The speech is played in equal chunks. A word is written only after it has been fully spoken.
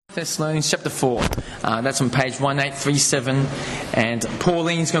Thessalonians chapter 4. That's on page 1837. And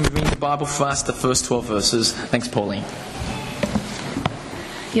Pauline's going to be reading the Bible for us, the first 12 verses. Thanks, Pauline.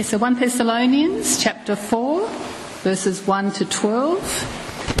 Yes, so 1 Thessalonians chapter 4, verses 1 to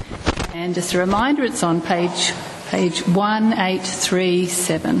 12. And just a reminder, it's on page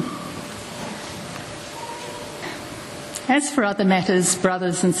 1837. As for other matters,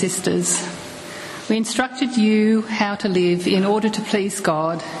 brothers and sisters, we instructed you how to live in order to please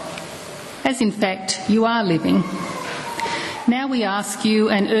God, as in fact you are living. Now we ask you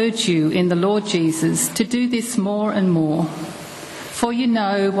and urge you in the Lord Jesus to do this more and more, for you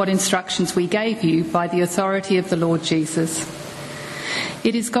know what instructions we gave you by the authority of the Lord Jesus.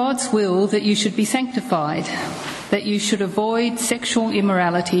 It is God's will that you should be sanctified, that you should avoid sexual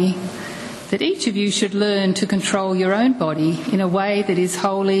immorality, that each of you should learn to control your own body in a way that is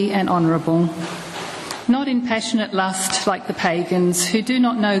holy and honourable, not in passionate lust like the pagans who do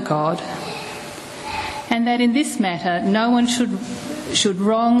not know God, and that in this matter no one should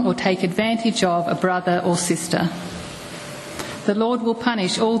wrong or take advantage of a brother or sister. The Lord will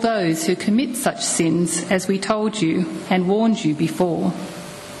punish all those who commit such sins, as we told you and warned you before.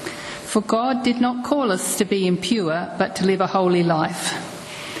 For God did not call us to be impure, but to live a holy life.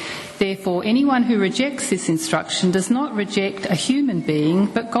 Therefore, anyone who rejects this instruction does not reject a human being,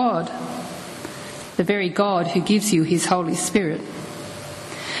 but God, the very God who gives you his Holy Spirit.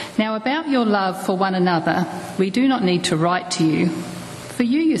 Now, about your love for one another, we do not need to write to you, for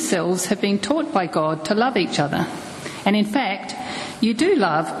you yourselves have been taught by God to love each other. And in fact, you do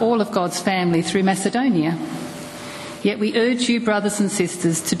love all of God's family through Macedonia. Yet we urge you, brothers and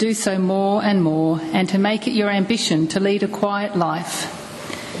sisters, to do so more and more, and to make it your ambition to lead a quiet life.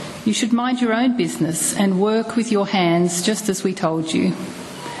 You should mind your own business and work with your hands, just as we told you,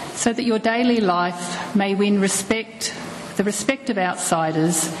 so that your daily life may win the respect of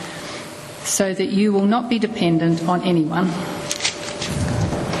outsiders, so that you will not be dependent on anyone.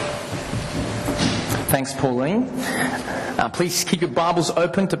 Thanks, Pauline. Please keep your Bibles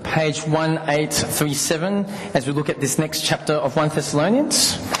open to page 1837 as we look at this next chapter of 1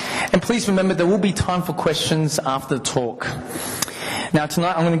 Thessalonians. And please remember there will be time for questions after the talk. Now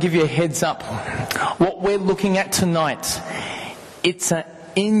tonight I'm going to give you a heads up. What we're looking at tonight, it's an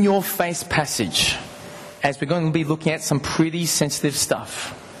in-your-face passage, as we're going to be looking at some pretty sensitive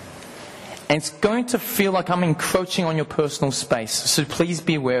stuff. And it's going to feel like I'm encroaching on your personal space, so please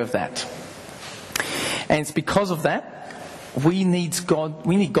be aware of that. And it's because of that, we need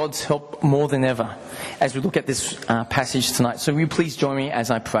God's help more than ever as we look at this passage tonight. So will you please join me as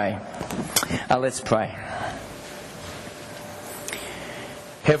I pray? Let's pray.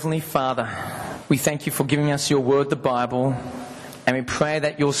 Heavenly Father, we thank you for giving us your word, the Bible, and we pray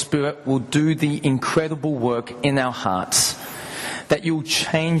that your Spirit will do the incredible work in our hearts, that you'll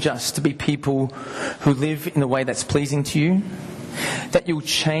change us to be people who live in a way that's pleasing to you, that you'll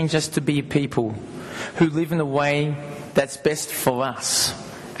change us to be people who live in a way that's best for us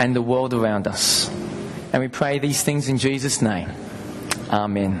and the world around us. And we pray these things in Jesus' name.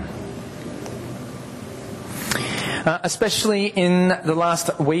 Amen. Especially in the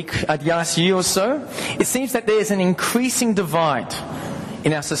last week, the last year or so, it seems that there's an increasing divide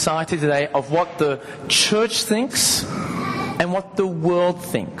in our society today of what the church thinks and what the world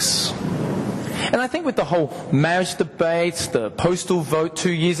thinks. And I think with the whole marriage debate, the postal vote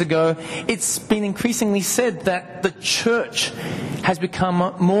 2 years ago, it's been increasingly said that the church has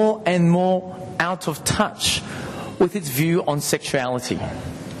become more and more out of touch with its view on sexuality.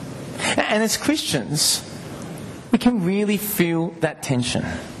 And as Christians, we can really feel that tension.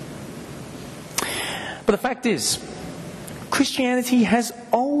 But the fact is, Christianity has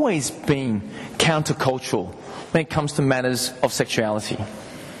always been countercultural when it comes to matters of sexuality.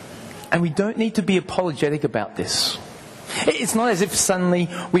 And we don't need to be apologetic about this. It's not as if suddenly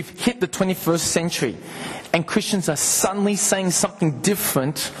we've hit the 21st century and Christians are suddenly saying something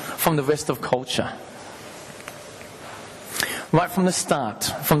different from the rest of culture. Right from the start,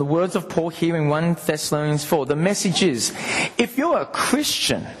 from the words of Paul here in 1 Thessalonians 4, the message is, if you're a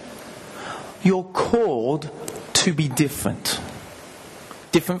Christian, you're called to be different.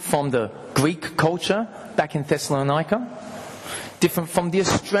 Different from the Greek culture back in Thessalonica, different from the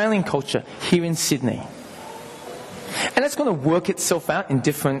Australian culture here in Sydney. And it's going to work itself out in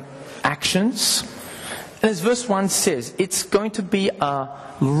different actions. And as verse 1 says, it's going to be a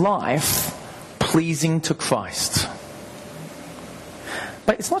life pleasing to Christ.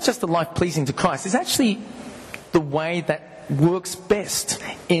 But it's not just a life pleasing to Christ, it's actually the way that works best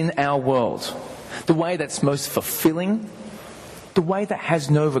in our world. The way that's most fulfilling, the way that has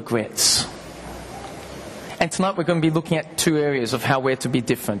no regrets. And tonight we're going to be looking at two areas of how we're to be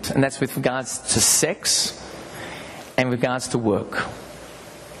different, and that's with regards to sex and regards to work.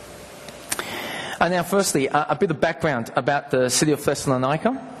 Now firstly, a bit of background about the city of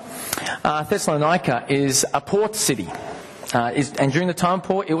Thessalonica. Thessalonica is a port city. And during the time of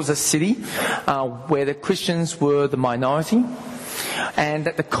Paul, it was a city where the Christians were the minority, and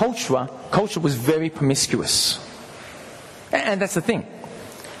that the culture was very promiscuous. And that's the thing.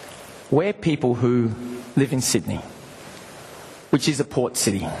 We're people who live in Sydney, which is a port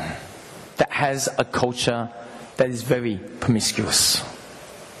city that has a culture that is very promiscuous.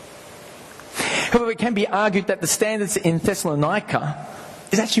 However, it can be argued that the standards in Thessalonica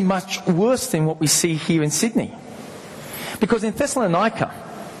is actually much worse than what we see here in Sydney. Because in Thessalonica,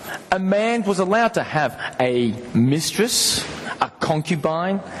 a man was allowed to have a mistress, a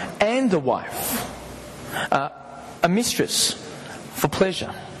concubine, and a wife. A mistress for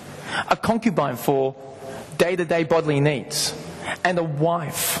pleasure, a concubine for day-to-day bodily needs, and a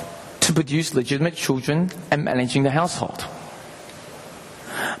wife to produce legitimate children and managing the household.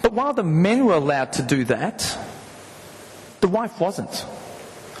 But while the men were allowed to do that, the wife wasn't.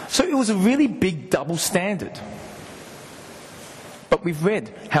 So it was a really big double standard. But we've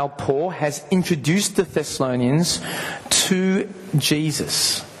read how Paul has introduced the Thessalonians to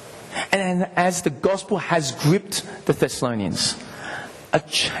Jesus. And as the gospel has gripped the Thessalonians, a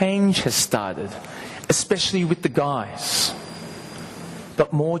change has started, especially with the guys.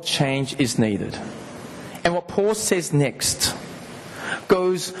 But more change is needed. And what Paul says next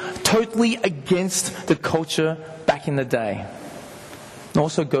goes totally against the culture back in the day. And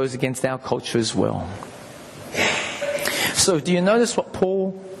also goes against our culture as well. So do you notice what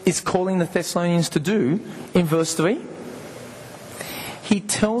Paul is calling the Thessalonians to do in verse 3? He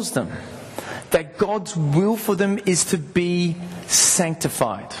tells them that God's will for them is to be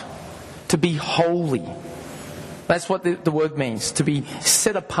sanctified, to be holy. That's what the word means, to be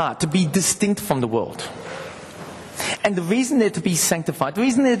set apart, to be distinct from the world. And the reason they're to be sanctified, the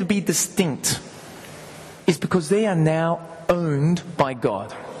reason they're to be distinct, is because they are now owned by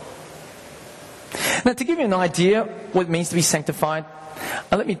God. Now, to give you an idea what it means to be sanctified,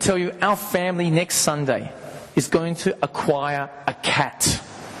 let me tell you, our family next Sunday is going to acquire a cat.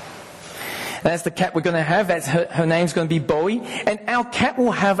 And that's the cat we're going to have. Her name's going to be Bowie. And our cat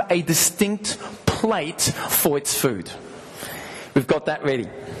will have a distinct plate for its food. We've got that ready.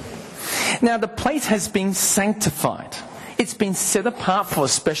 Now, the plate has been sanctified. It's been set apart for a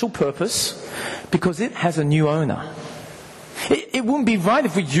special purpose because it has a new owner. It wouldn't be right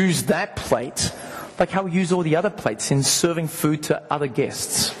if we used that plate like how we use all the other plates in serving food to other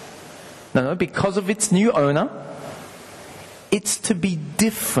guests. No, because of its new owner, it's to be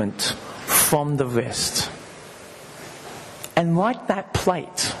different from the rest. And like that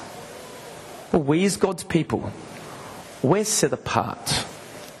plate, we as God's people, we're set apart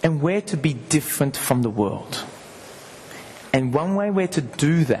and we're to be different from the world. And one way we're to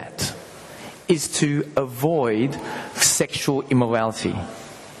do that is to avoid sexual immorality.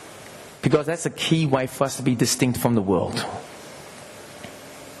 Because that's a key way for us to be distinct from the world.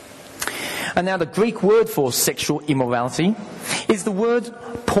 And now the Greek word for sexual immorality is the word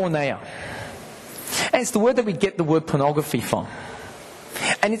porneia. And it's the word that we get the word pornography from.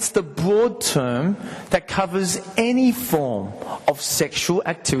 And it's the broad term that covers any form of sexual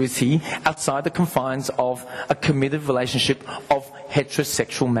activity outside the confines of a committed relationship of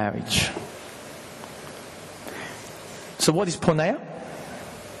heterosexual marriage. So what is porneia?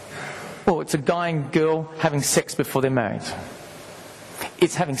 Well, it's a guy and girl having sex before they're married.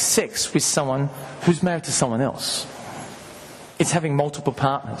 It's having sex with someone who's married to someone else. It's having multiple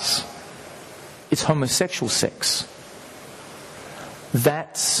partners. It's homosexual sex.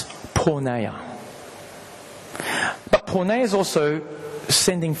 That's porneia. But porneia is also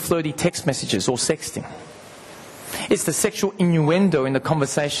sending flirty text messages or sexting. It's the sexual innuendo in the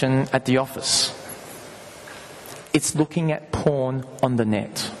conversation at the office. It's looking at porn on the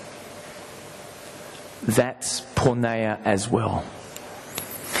net. That's porneia as well.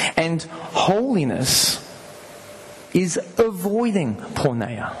 And holiness is avoiding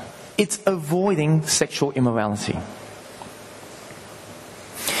porneia. It's avoiding sexual immorality.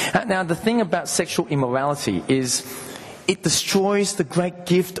 Now, the thing about sexual immorality is it destroys the great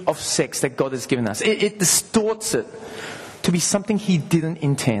gift of sex that God has given us. It distorts it to be something He didn't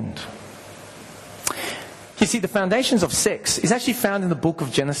intend. You see, the foundations of sex is actually found in the book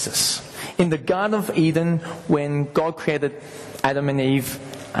of Genesis. In the Garden of Eden, when God created Adam and Eve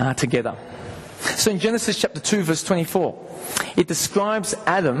together. So in Genesis chapter 2, verse 24, it describes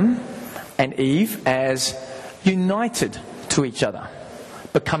Adam and Eve as united to each other,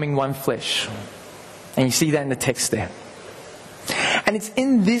 becoming one flesh. And you see that in the text there. And it's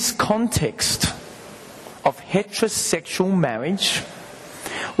in this context of heterosexual marriage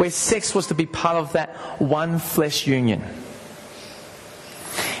where sex was to be part of that one flesh union.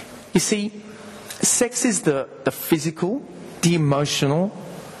 You see, sex is the physical, the emotional,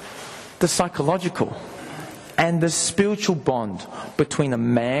 the psychological, and the spiritual bond between a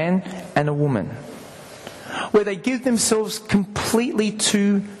man and a woman, where they give themselves completely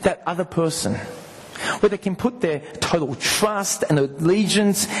to that other person, where they can put their total trust and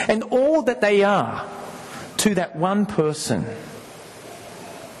allegiance and all that they are to that one person,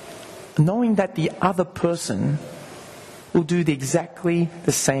 knowing that the other person will do exactly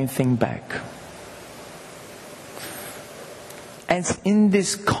the same thing back. And it's in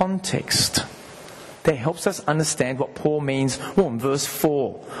this context that helps us understand what Paul means in verse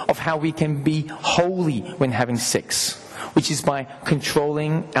 4 of how we can be holy when having sex, which is by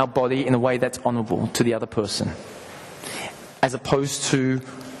controlling our body in a way that's honourable to the other person, as opposed to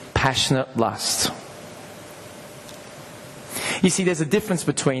passionate lust. You see, there's a difference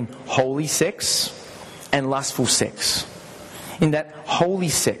between holy sex and lustful sex, in that holy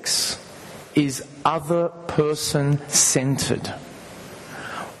sex is other person centered,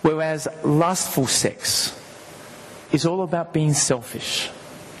 whereas lustful sex is all about being selfish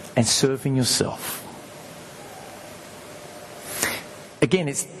and serving yourself. Again,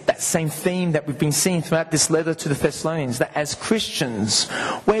 it's that same theme that we've been seeing throughout this letter to the Thessalonians, that as Christians,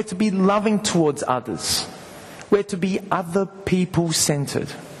 we're to be loving towards others. We're to be other people centered.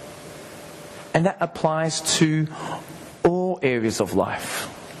 And that applies to all areas of life,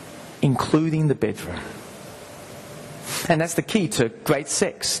 including the bedroom. And that's the key to great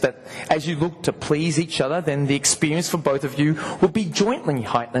sex, that as you look to please each other, then the experience for both of you will be jointly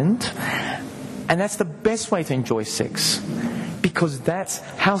heightened. And that's the best way to enjoy sex, because that's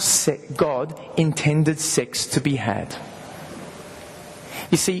how God intended sex to be had.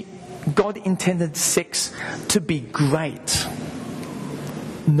 You see, God intended sex to be great,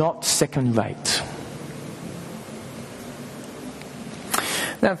 not second rate.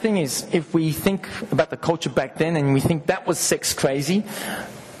 Now the thing is, if we think about the culture back then and we think that was sex crazy,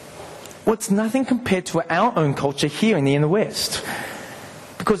 well, it's nothing compared to our own culture here in the inner West.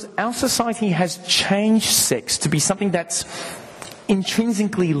 Because our society has changed sex to be something that's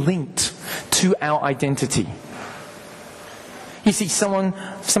intrinsically linked to our identity. You see,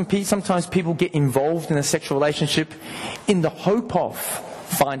 sometimes people get involved in a sexual relationship in the hope of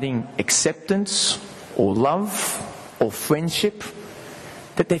finding acceptance or love or friendship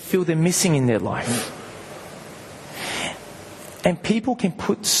that they feel they're missing in their life. And people can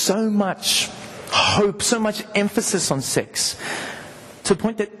put so much hope, so much emphasis on sex, to the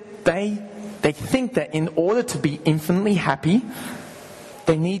point that they think that in order to be infinitely happy,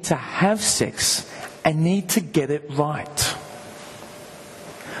 they need to have sex and need to get it right.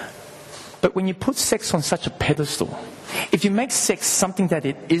 But when you put sex on such a pedestal, if you make sex something that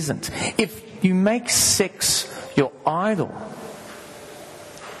it isn't, if you make sex your idol,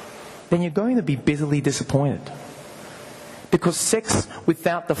 then you're going to be bitterly disappointed. Because sex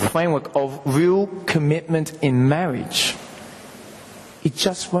without the framework of real commitment in marriage, it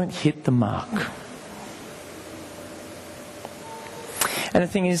just won't hit the mark. And the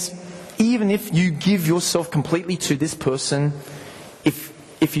thing is, even if you give yourself completely to this person,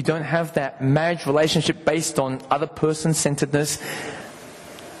 if you don't have that marriage relationship based on other person-centeredness,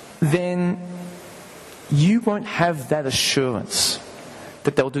 then you won't have that assurance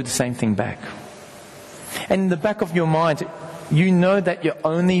that they'll do the same thing back. And in the back of your mind, you know that you're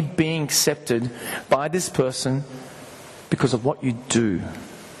only being accepted by this person because of what you do,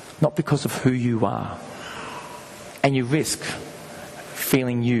 not because of who you are. And you risk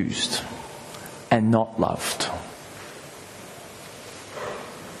feeling used and not loved.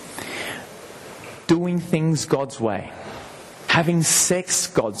 Doing things God's way, having sex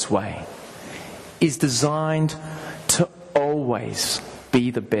God's way, is designed to always be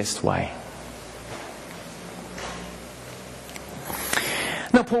the best way.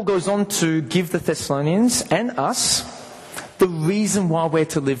 Now Paul goes on to give the Thessalonians and us the reason why we're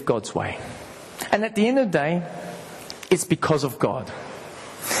to live God's way. And at the end of the day, it's because of God.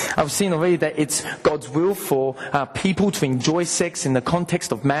 I've seen already that it's God's will for people to enjoy sex in the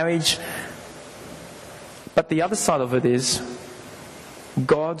context of marriage. But the other side of it is,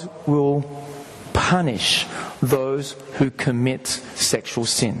 God will punish those who commit sexual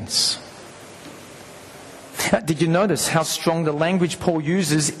sins. Did you notice how strong the language Paul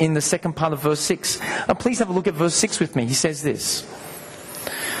uses in the second part of verse 6? Please have a look at verse 6 with me. He says this: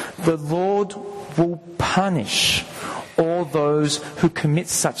 the Lord will punish all those who commit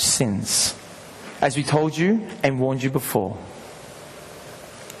such sins. as we told you and warned you before.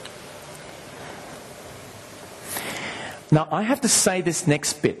 Now, I have to say this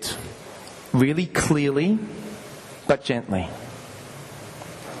next bit really clearly, but gently.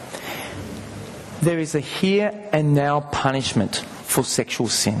 There is a here and now punishment for sexual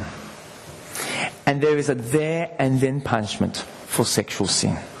sin. And there is a there and then punishment for sexual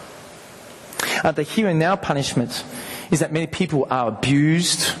sin. The here and now punishment is that many people are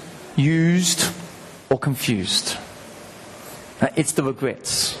abused, used, or confused. It's the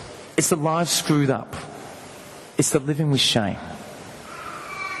regrets. It's the lives screwed up. It's the living with shame.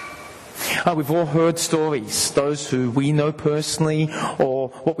 We've all heard stories, those who we know personally or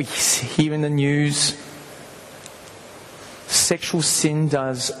what we hear in the news. Sexual sin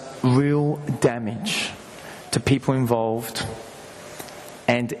does real damage to people involved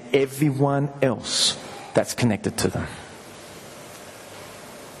and everyone else that's connected to them.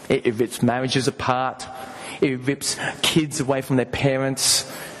 It rips marriages apart. It rips kids away from their parents.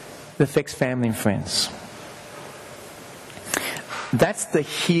 It affects family and friends. That's the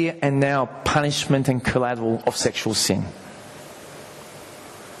here and now punishment and collateral of sexual sin.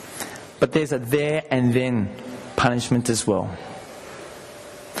 But there's a there and then punishment as well.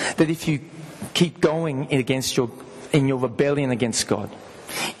 That if you keep going in your rebellion against God,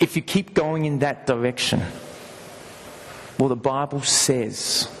 if you keep going in that direction, well, the Bible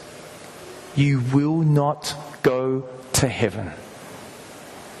says you will not go to heaven.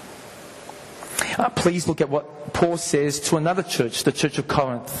 Please look at what Paul says to another church, the church of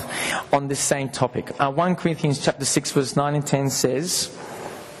Corinth, on this same topic. 1 Corinthians chapter 6 verse 9 and 10 says,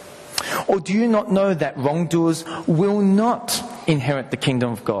 "Or do you not know that wrongdoers will not inherit the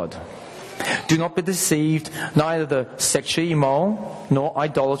kingdom of God? Do not be deceived, neither the sexually immoral, nor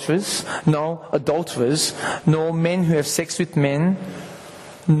idolaters, nor adulterers, nor men who have sex with men,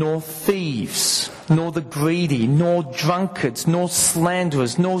 nor thieves, nor the greedy, nor drunkards, nor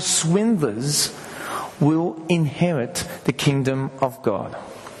slanderers, nor swindlers will inherit the kingdom of God."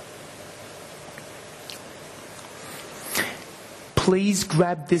 Please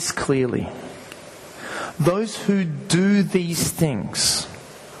grab this clearly. Those who do these things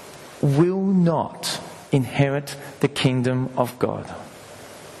will not inherit the kingdom of God.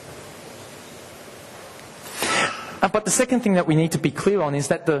 But the second thing that we need to be clear on is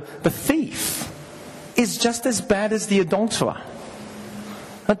that the thief is just as bad as the adulterer.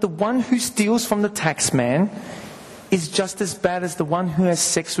 That the one who steals from the tax man is just as bad as the one who has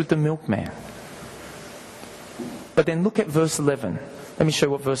sex with the milkman. But then look at verse 11. Let me show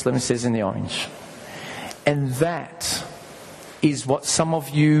you what verse 11 says in the orange. "And that is what some of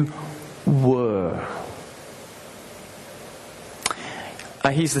you were."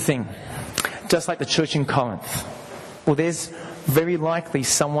 Here's the thing. Just like the church in Corinth, well, there's very likely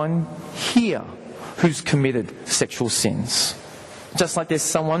someone here who's committed sexual sins. Just like there's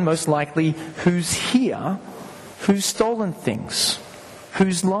someone most likely who's here who's stolen things,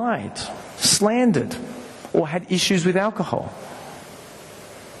 who's lied, slandered, or had issues with alcohol.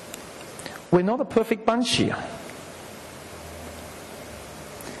 We're not a perfect bunch here.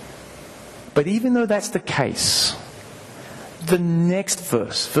 But even though that's the case, the next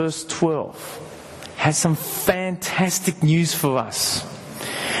verse, verse 12, has some fantastic news for us.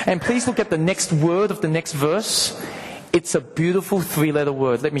 And please look at the next word of the next verse. It's a beautiful 3-letter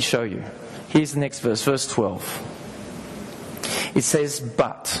word. Let me show you. Here's the next verse, verse 12. It says,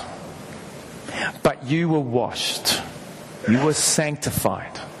 But you were washed, you were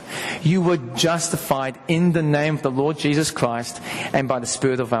sanctified, you were justified in the name of the Lord Jesus Christ and by the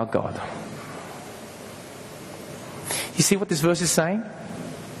Spirit of our God." You see what this verse is saying?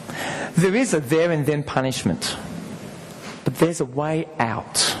 There is a there and then punishment, but there's a way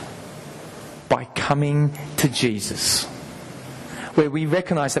out by coming to Jesus, where we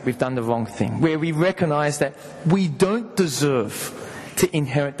recognize that we've done the wrong thing, where we recognize that we don't deserve to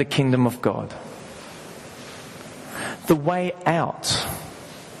inherit the kingdom of God. The way out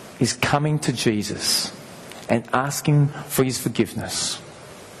is coming to Jesus and asking for his forgiveness.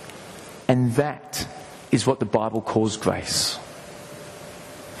 And that is what the Bible calls grace.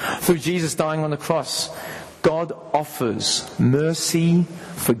 Through Jesus dying on the cross, God offers mercy,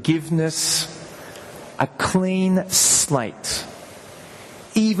 forgiveness, a clean slate,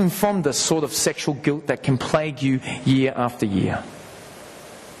 even from the sort of sexual guilt that can plague you year after year.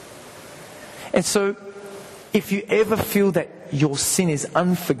 And so, if you ever feel that your sin is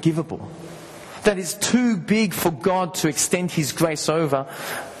unforgivable, that it's too big for God to extend his grace over,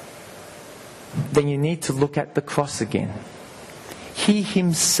 then you need to look at the cross again. Hear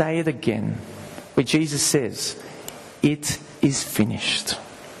him say it again, where Jesus says, "It is finished."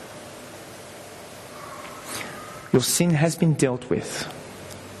 Your sin has been dealt with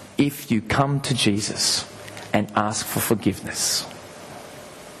if you come to Jesus and ask for forgiveness.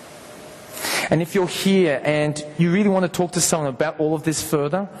 And if you're here and you really want to talk to someone about all of this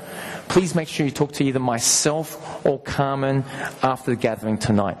further, please make sure you talk to either myself or Carmen after the gathering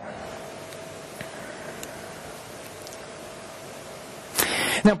tonight.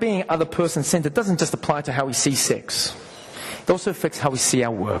 Now, being other person-centered doesn't just apply to how we see sex. It also affects how we see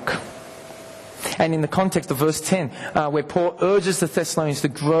our work. And in the context of verse 10, where Paul urges the Thessalonians to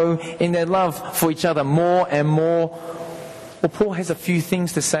grow in their love for each other more and more, well, Paul has a few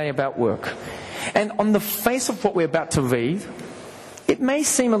things to say about work. And on the face of what we're about to read, it may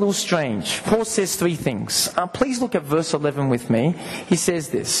seem a little strange. Paul says three things. Please look at verse 11 with me. He says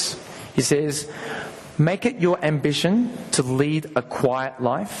this. He says, make it your ambition to lead a quiet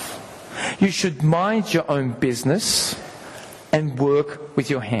life. You should mind your own business and work with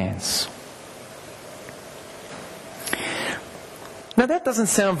your hands. Now that doesn't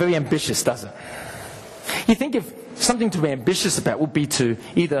sound very ambitious, does it? You think if something to be ambitious about would be to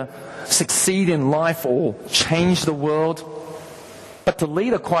either succeed in life or change the world, but to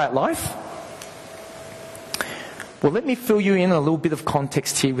lead a quiet life? Well, let me fill you in a little bit of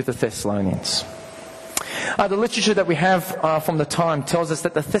context here with the Thessalonians. The literature that we have from the time tells us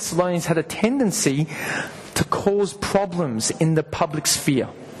that the Thessalonians had a tendency to cause problems in the public sphere.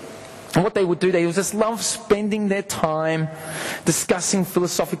 And what they would do, they would just love spending their time discussing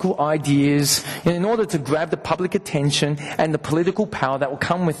philosophical ideas in order to grab the public attention and the political power that will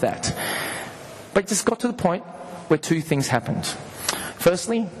come with that. But it just got to the point where two things happened.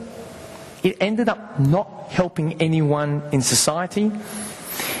 Firstly, it ended up not helping anyone in society.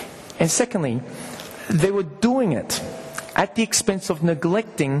 And secondly, they were doing it at the expense of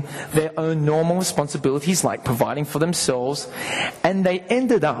neglecting their own normal responsibilities like providing for themselves, and they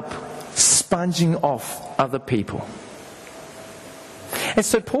ended up sponging off other people. And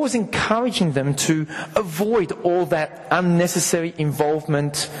so Paul is encouraging them to avoid all that unnecessary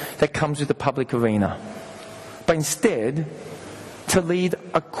involvement that comes with the public arena, but instead to lead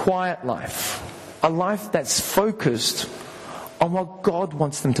a quiet life, a life that's focused on what God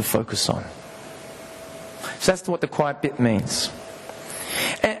wants them to focus on. So that's what the quiet bit means.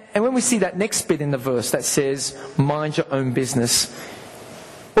 And when we see that next bit in the verse that says, mind your own business,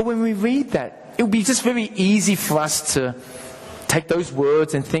 but when we read that, it will be just very easy for us to take those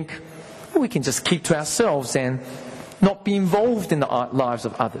words and think, well, we can just keep to ourselves and not be involved in the lives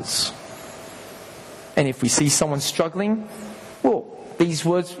of others. And if we see someone struggling, well, these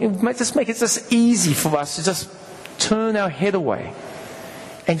words just make it just easy for us to just turn our head away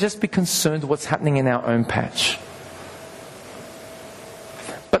and just be concerned with what's happening in our own patch.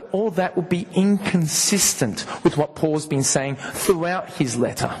 But all that will be inconsistent with what Paul's been saying throughout his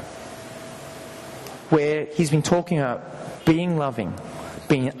letter, where he's been talking about being loving,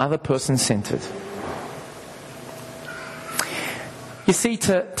 being other person-centered. You see,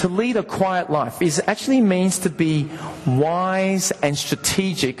 to lead a quiet life actually means to be wise and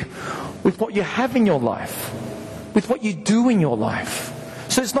strategic with what you have in your life, with what you do in your life.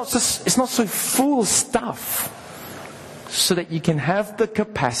 So it's not so full of stuff, so that you can have the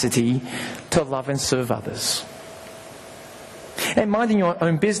capacity to love and serve others. And minding your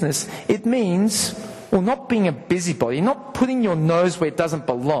own business, it means, well, not being a busybody, not putting your nose where it doesn't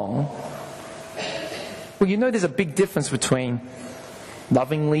belong. Well, you know there's a big difference between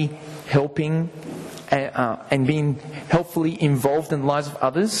lovingly helping and being helpfully involved in the lives of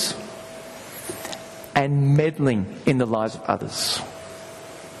others and meddling in the lives of others.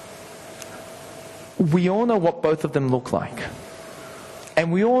 We all know what both of them look like.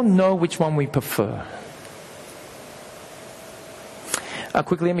 And we all know which one we prefer.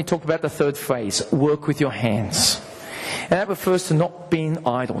 Quickly, let me talk about the third phrase, work with your hands. And that refers to not being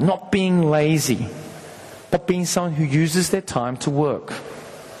idle, not being lazy, but being someone who uses their time to work.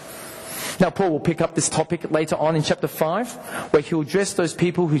 Now, Paul will pick up this topic later on in chapter 5, where he'll address those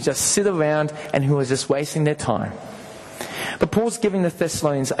people who just sit around and who are just wasting their time. But Paul's giving the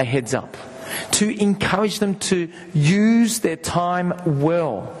Thessalonians a heads up to encourage them to use their time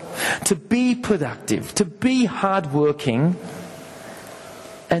well, to be productive, to be hardworking,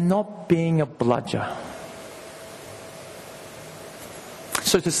 and not being a bludger.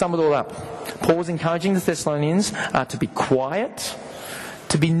 So to sum it all up, Paul's encouraging the Thessalonians to be quiet,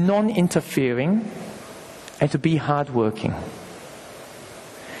 to be non-interfering, and to be hardworking.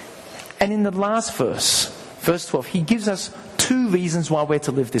 And in the last verse, verse 12, he gives us two reasons why we're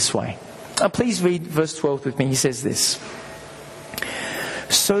to live this way. Please read verse 12 with me. He says this: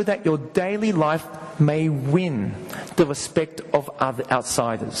 so that your daily life may win the respect of other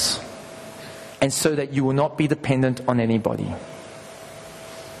outsiders. and so that you will not be dependent on anybody.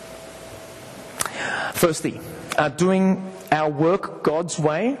 Firstly, doing our work God's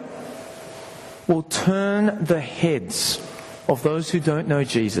way will turn the heads of those who don't know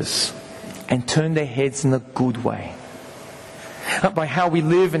Jesus and turn their heads in a good way. By how we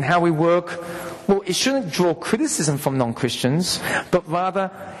live and how we work, well, it shouldn't draw criticism from non-Christians, but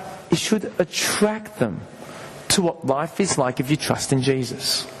rather it should attract them to what life is like if you trust in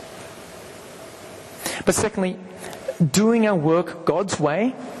Jesus. But secondly, doing our work God's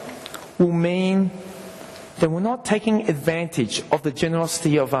way will mean that we're not taking advantage of the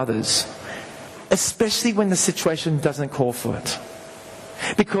generosity of others, especially when the situation doesn't call for it.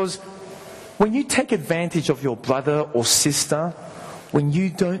 Because when you take advantage of your brother or sister when you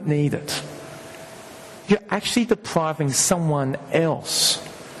don't need it, you're actually depriving someone else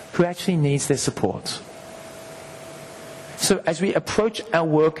who actually needs their support. So as we approach our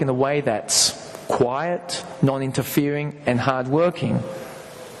work in a way that's quiet, non-interfering, and hard-working,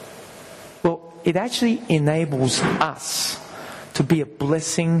 well, it actually enables us to be a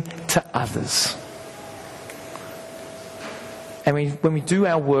blessing to others. And when we do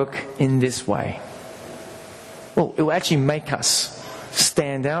our work in this way, well, it will actually make us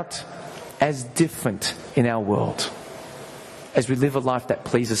stand out as different in our world as we live a life that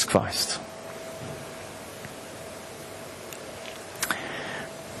pleases Christ.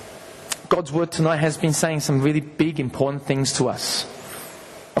 God's word tonight has been saying some really big, important things to us.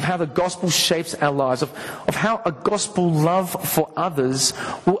 Of how the gospel shapes our lives. Of how a gospel love for others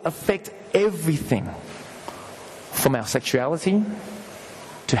will affect everything. From our sexuality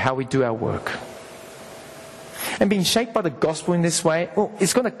to how we do our work. And being shaped by the gospel in this way, well,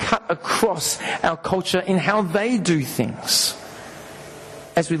 it's going to cut across our culture in how they do things.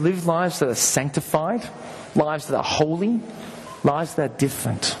 As we live lives that are sanctified, lives that are holy, lives that are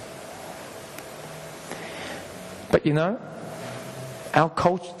different. But you know, our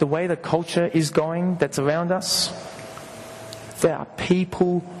culture, the way the culture is going that's around us, there are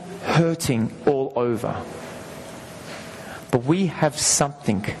people hurting all over. But we have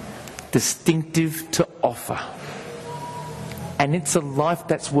something distinctive to offer. And it's a life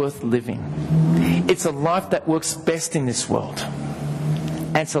that's worth living. It's a life that works best in this world.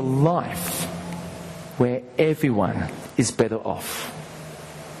 And it's a life where everyone is better off.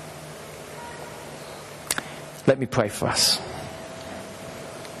 Let me pray for us.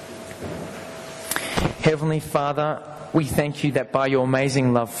 Heavenly Father, we thank you that by your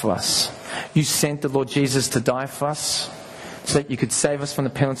amazing love for us, you sent the Lord Jesus to die for us, so that you could save us from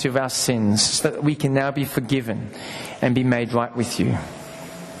the penalty of our sins, so that we can now be forgiven and be made right with you.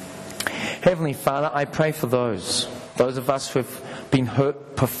 Heavenly Father, I pray for those of us who have been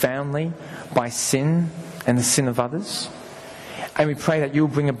hurt profoundly by sin and the sin of others. And we pray that you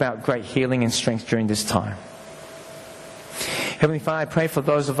will bring about great healing and strength during this time. Heavenly Father, I pray for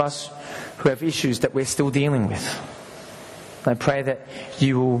those of us who have issues that we're still dealing with. I pray that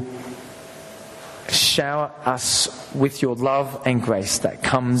you will shower us with your love and grace that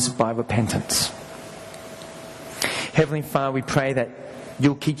comes by repentance. Heavenly Father, we pray that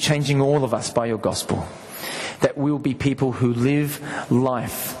you'll keep changing all of us by your gospel. That we'll be people who live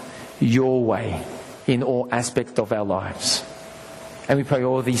life your way in all aspects of our lives. And we pray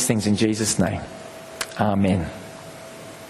all these things in Jesus' name. Amen.